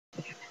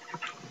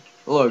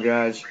Hello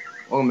guys,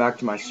 welcome back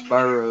to my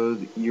Spyro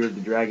the Year of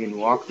the Dragon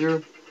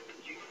walkthrough.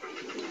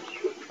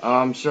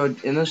 So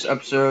in this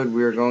episode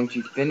we are going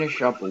to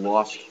finish up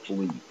Lost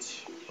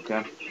Fleet,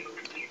 okay?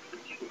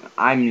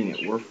 I mean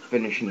it, we're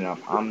finishing up.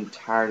 I'm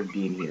tired of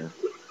being here.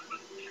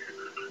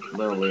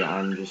 Literally,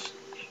 I'm just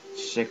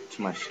sick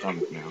to my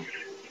stomach now.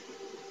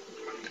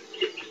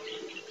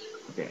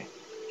 Okay.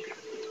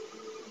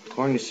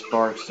 According to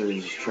Sparks,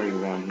 there's treasure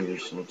down here,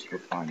 so let's go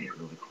find it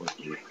really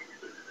quickly.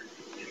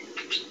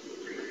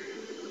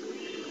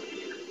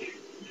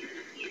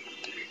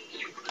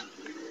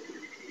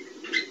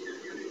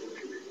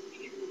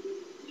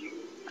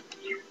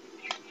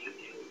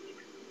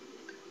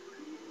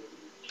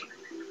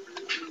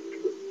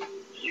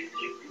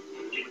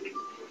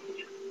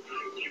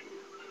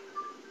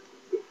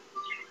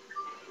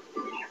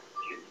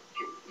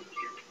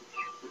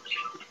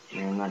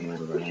 No, I'm not gonna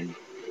go right in.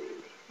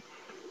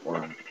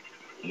 Or,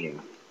 yeah.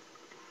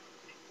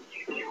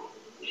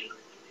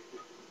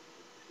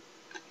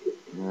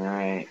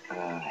 Alright,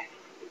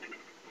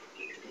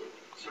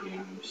 so yeah,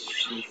 I'm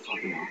so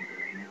fucking hungry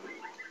right now.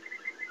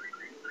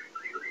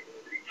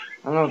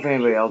 I don't know if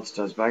anybody else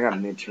does, but I got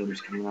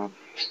midterms coming up.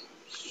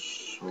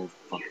 So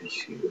fucking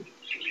scared.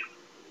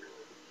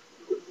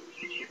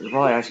 You're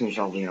probably asking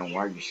yourself, why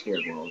are you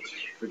scared? Well, it's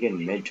freaking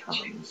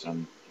midterms.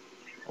 I'm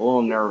a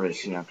little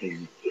nervous, because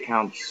it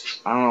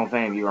counts. I don't know if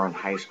any of you are in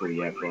high school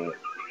yet, but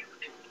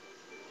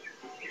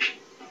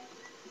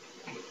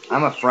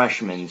I'm a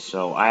freshman,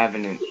 so I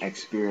haven't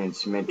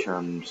experienced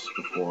midterms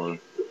before.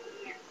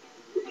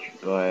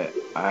 But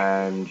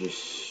I'm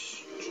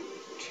just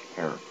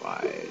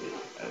terrified,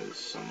 as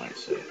some might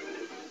say.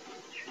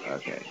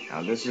 Okay,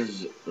 now this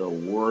is the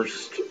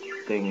worst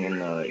thing in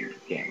the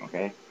game,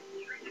 okay?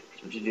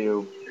 So what you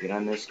do, get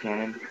on this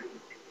cannon.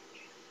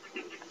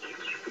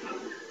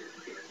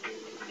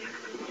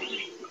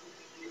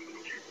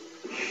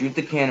 Shoot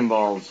the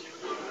cannonballs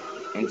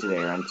into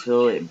there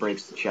until it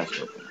breaks the chest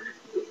open.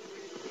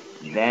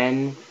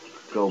 Then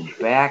go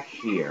back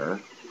here.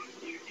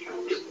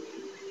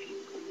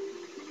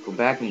 Go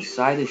back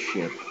inside the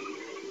ship,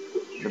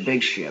 the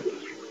big ship.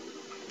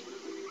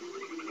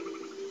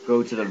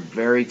 Go to the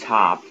very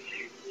top.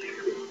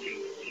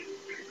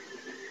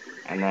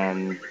 And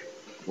then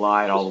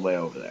glide all the way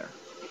over there.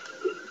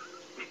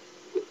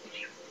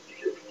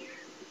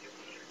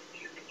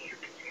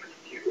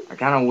 I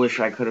kind of wish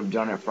I could have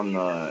done it from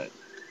the,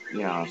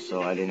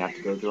 so I didn't have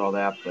to go through all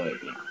that, but,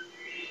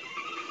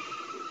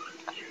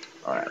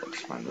 Alright,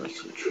 let's find the rest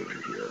of the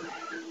treasure here.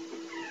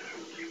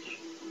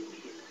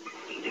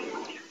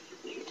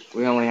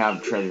 We only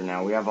have treasure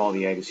now. We have all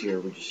the eggs here.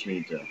 We just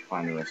need to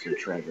find the rest of the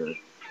treasure.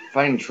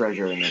 Finding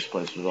treasure in this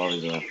place was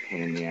always a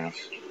pain in the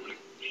ass.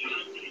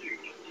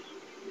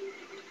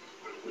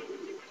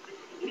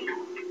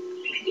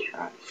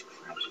 God, these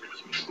crabs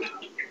piss me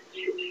off.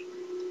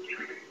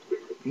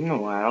 You know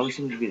what? It always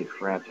seems to be the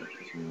crabs that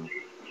piss me off.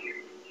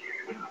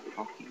 Oh,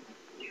 fuck you.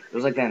 It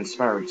was like that in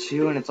Spyro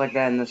 2, and it's like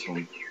that in this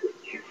one.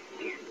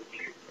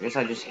 I guess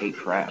I just hate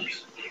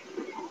crabs.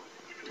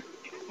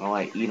 Well,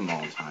 I eat them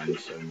all the time,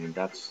 so I mean,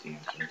 that's the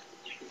answer.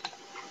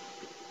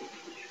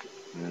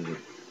 There's a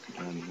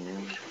gun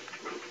here.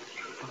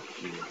 Fuck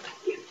you.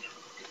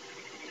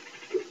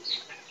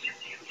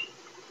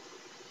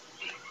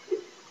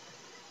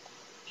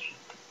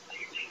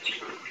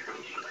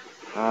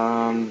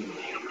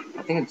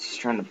 I think it's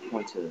trying to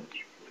point to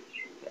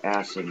the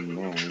acid in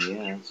there.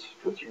 Yeah, that's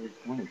what it's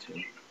pointing to.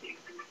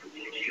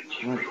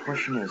 Now the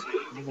question is,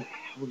 how the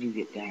hell do you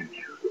get down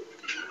there?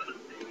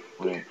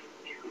 Wait,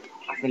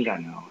 I think I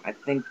know. I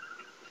think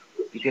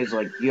because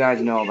like you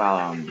guys know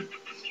about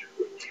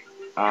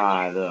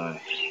the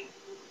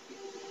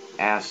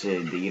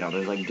acid.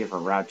 There's like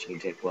different routes you can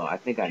take. Well, I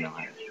think I know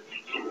how to.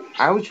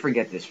 I always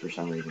forget this for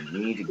some reason. You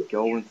need to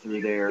go in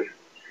through there,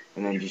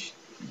 and then just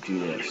do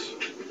this.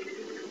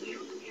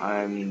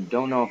 I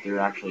don't know if there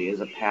actually is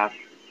a path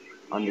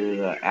under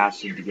the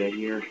acid to get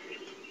here,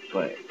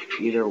 but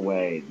either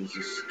way, this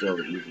is still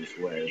the easiest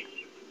way.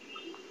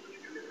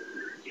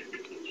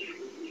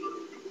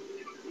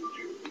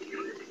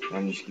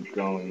 And just keep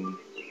going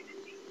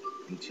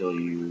until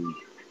you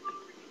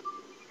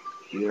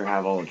either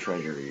have all the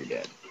treasure or you're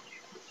dead.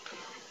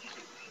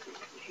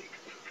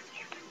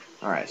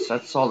 Alright, so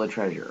that's all the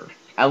treasure.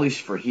 At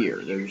least for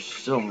here. There's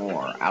still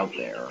more out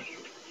there.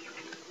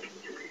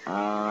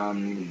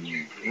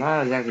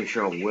 Not exactly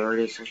sure where it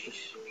is. It's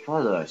just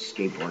probably the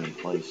skateboarding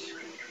place.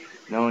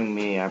 Knowing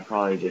me, I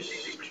probably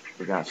just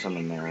forgot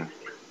something there.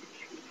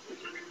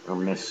 Or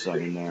missed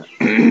something there.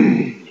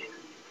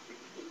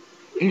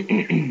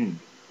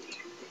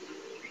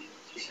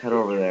 Let's head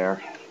over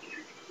there.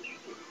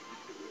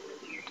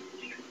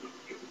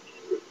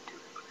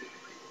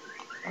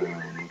 Which way do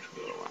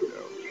I want to go?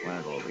 I want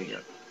to go over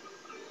here.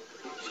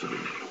 Stupid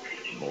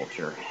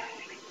vulture.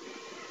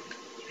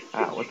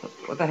 Ah,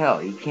 what the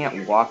hell? You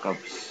can't walk up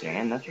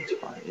sand? That's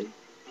retarded.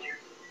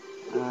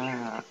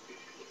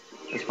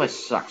 This place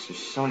sucks. There's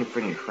so many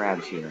freaking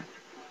crabs here.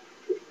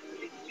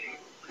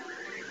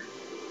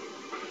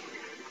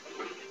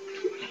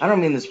 I don't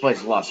mean this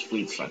place lost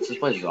fleet sucks. This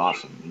place is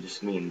awesome. I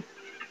just mean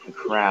the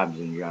crabs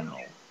in general.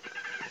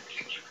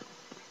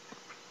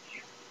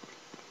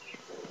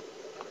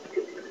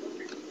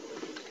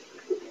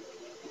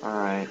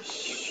 Alright,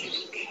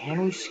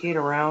 can we skate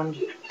around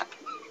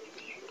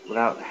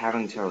without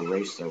having to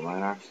erase the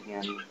Rhinox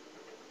again?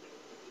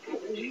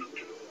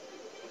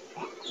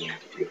 Fuck, we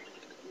have to.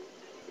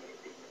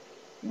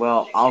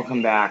 Well, I'll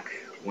come back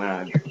when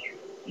I'm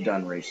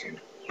done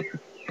racing.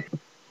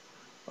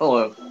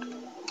 Hello.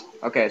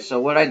 Okay, so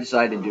what I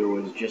decided to do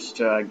was just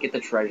get the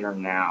treasure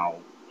now,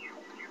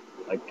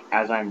 like,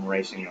 as I'm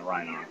racing the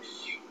Rhinox.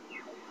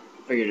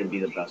 Figured it'd be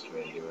the best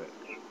way to do it.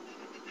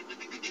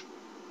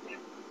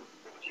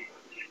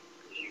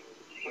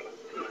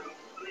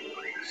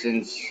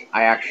 Since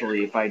I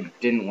actually, if I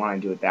didn't want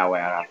to do it that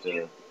way, I'd have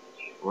to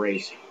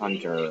race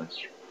Hunter.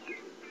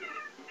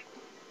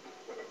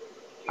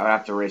 I would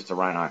have to race the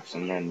Rhinox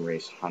and then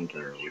race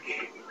Hunter,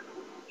 which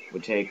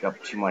would take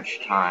up too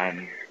much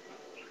time.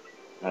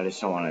 I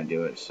just don't want to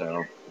do it,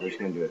 so we're just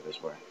going to do it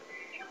this way.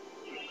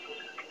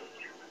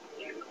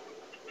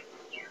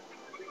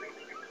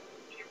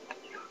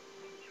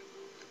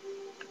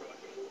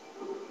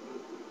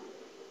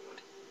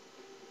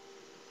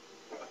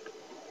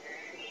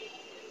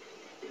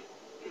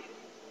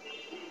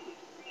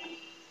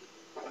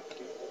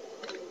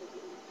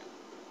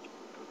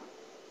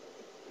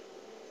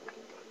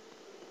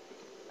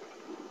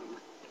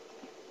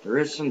 There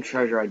is some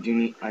treasure I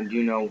do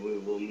know we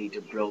will need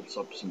to build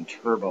up some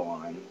turbo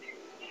on.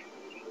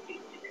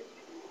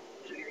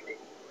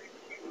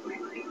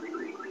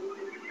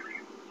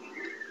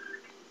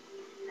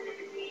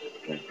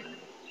 Okay.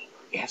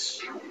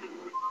 Yes.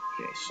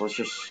 Okay, so let's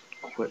just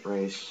quit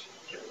race.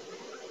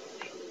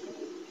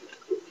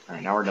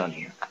 Alright, now we're done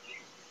here.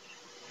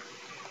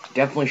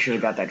 Definitely should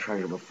have got that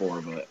treasure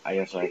before, but I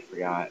guess I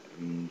forgot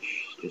and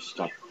just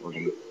stopped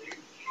recording.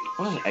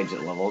 I'll just exit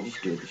level, I'll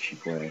just do it the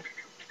cheap way.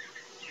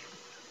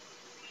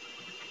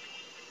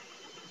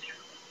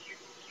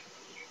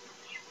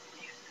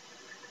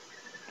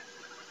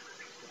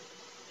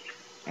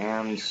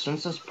 And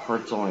since this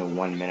part's only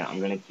 1 minute,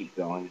 I'm gonna keep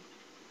going.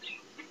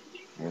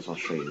 I guess I'll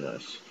show you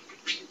this.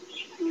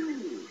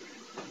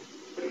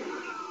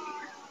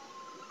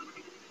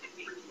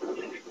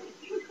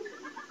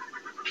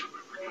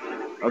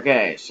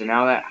 Okay, so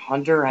now that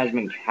Hunter has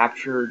been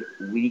captured,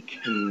 we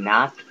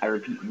cannot, I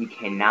repeat, we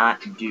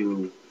cannot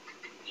do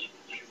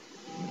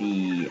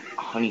the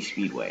Honey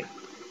Speedway.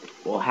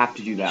 We'll have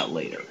to do that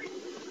later,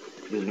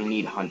 because we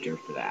need Hunter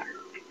for that.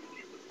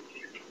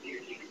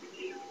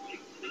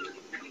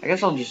 I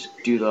guess I'll just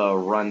do the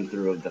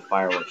run-through of the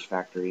fireworks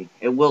factory.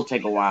 It will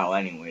take a while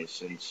anyway,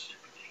 since,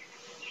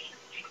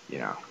 you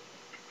know.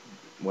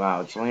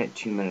 Wow, it's only at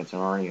 2 minutes, I'm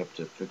already up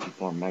to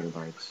 54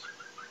 megabytes.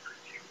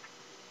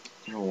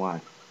 I don't know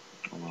why.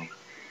 Oh well.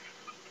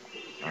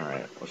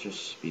 Alright, let's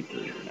just speed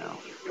through here now.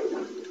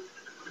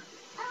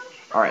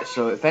 Alright,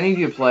 so if any of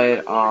you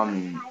played,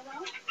 I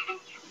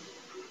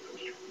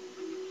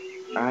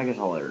guess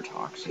I'll let her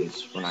talk,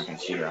 since we're not gonna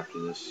see her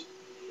after this.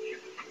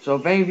 So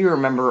if any of you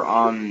remember,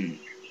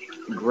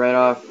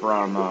 Greta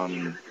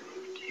from,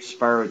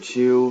 Spyro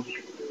 2,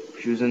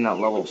 she was in that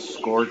level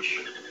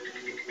Scorch.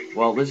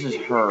 Well, this is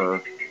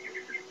her,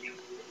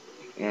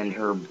 and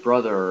her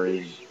brother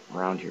is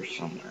around here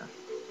somewhere.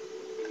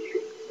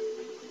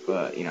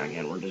 But, you know,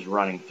 again, we're just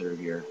running through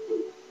here.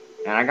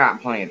 And I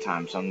got plenty of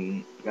time, so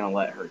I'm gonna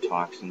let her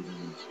talk, since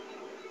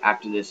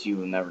after this you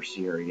will never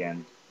see her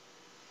again.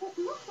 It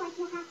looks like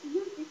you'll have to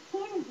use this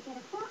cannon to get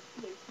across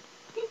here.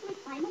 Simply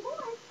climb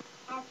aboard.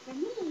 As for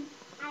me,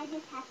 I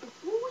just have to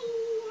swing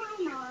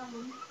my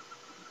arms.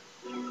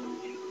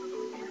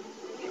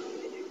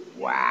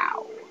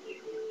 Wow.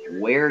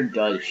 Where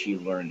does she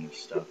learn this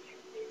stuff?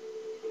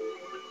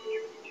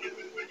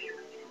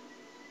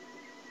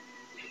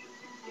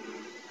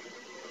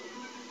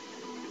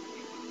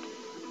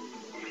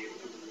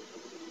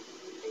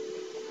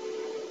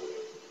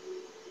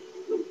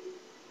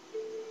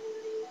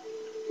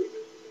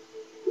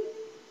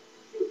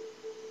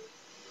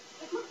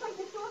 It looks like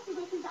the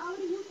sorceress has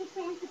already used the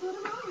transporter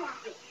on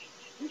rocket.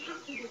 We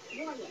have to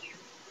destroy it.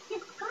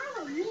 Just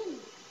follow me.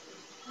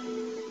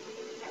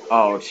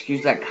 Oh,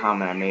 excuse that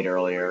comment I made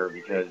earlier,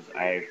 because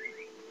I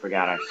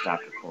forgot I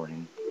stopped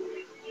recording.